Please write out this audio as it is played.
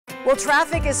Well,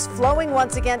 traffic is flowing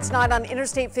once again tonight on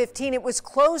Interstate 15. It was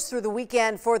closed through the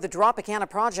weekend for the Dropicana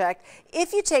project.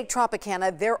 If you take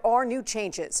Tropicana, there are new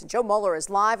changes. Joe Moeller is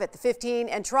live at the 15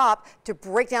 and Trop to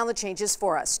break down the changes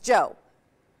for us. Joe.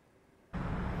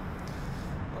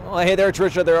 Well, hey there,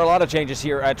 Tricia. There are a lot of changes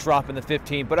here at Trop in the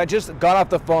 15, but I just got off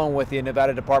the phone with the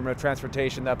Nevada Department of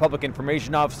Transportation, the public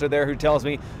information officer there, who tells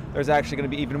me there's actually going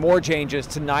to be even more changes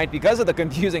tonight. Because of the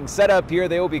confusing setup here,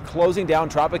 they will be closing down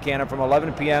Tropicana from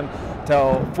 11 p.m.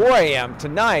 till 4 a.m.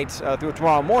 tonight through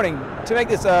tomorrow morning to make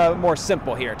this more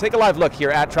simple here. Take a live look here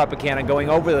at Tropicana going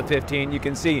over the 15. You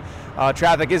can see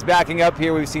traffic is backing up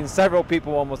here. We've seen several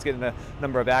people almost get in a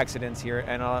number of accidents here,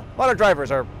 and a lot of drivers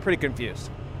are pretty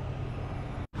confused.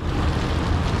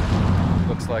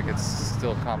 Looks like it's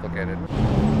still complicated.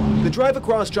 The drive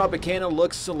across Tropicana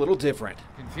looks a little different.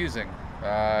 Confusing.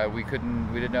 We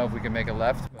didn't know if we could make a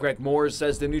left. Greg Moore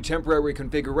says the new temporary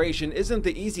configuration isn't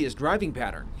the easiest driving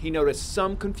pattern. He noticed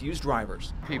some confused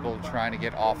drivers. People trying to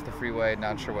get off the freeway,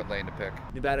 not sure what lane to pick.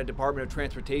 Nevada Department of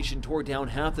Transportation tore down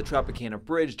half the Tropicana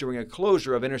bridge during a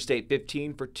closure of Interstate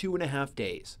 15 for 2.5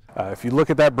 days. If you look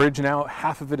at that bridge now,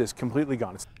 half of it is completely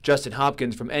gone. Justin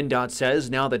Hopkins from NDOT says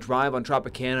now the drive on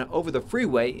Tropicana over the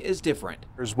freeway is different.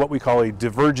 There's what we call a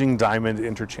diverging diamond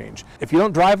interchange. If you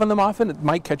don't drive on them often, it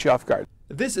might catch you off guard.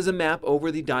 This is a map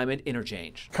over the diamond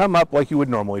interchange. Come up like you would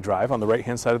normally drive on the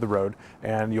right-hand side of the road,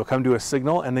 and you'll come to a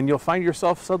signal, and then you'll find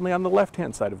yourself suddenly on the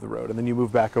left-hand side of the road, and then you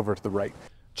move back over to the right.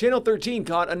 Channel 13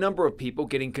 caught a number of people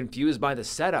getting confused by the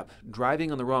setup,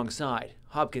 driving on the wrong side.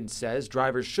 Hopkins says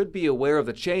drivers should be aware of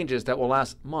the changes that will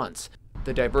last months.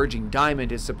 The diverging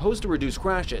diamond is supposed to reduce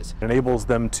crashes. It enables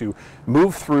them to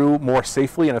move through more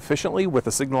safely and efficiently with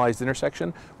a signalized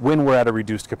intersection when we're at a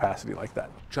reduced capacity like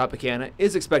that. Tropicana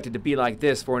is expected to be like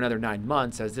this for another 9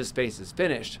 months as this phase is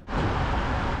finished.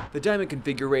 The diamond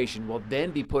configuration will then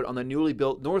be put on the newly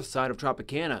built north side of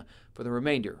Tropicana for the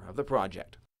remainder of the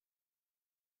project.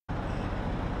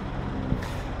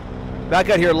 Back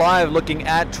out here live looking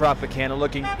at Tropicana,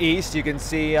 looking east. You can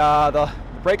see the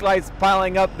brake lights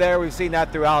piling up there. We've seen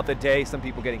that throughout the day. Some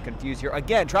people getting confused here.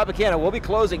 Again, Tropicana will be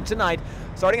closing tonight,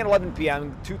 starting at 11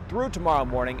 p.m. through tomorrow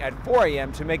morning at 4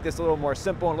 a.m. to make this a little more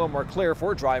simple and a little more clear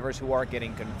for drivers who are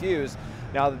getting confused.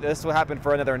 Now, this will happen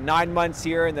for another 9 months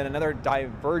here, and then another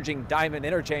diverging diamond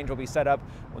interchange will be set up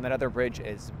when that other bridge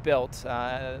is built.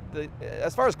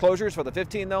 As far as closures for the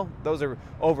 15, though, those are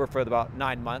over for about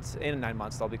 9 months. In 9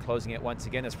 months, they'll be closing it once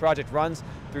again. This project runs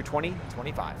through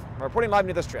 2025. Reporting live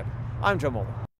near the Strip, I'm Joe Moeller.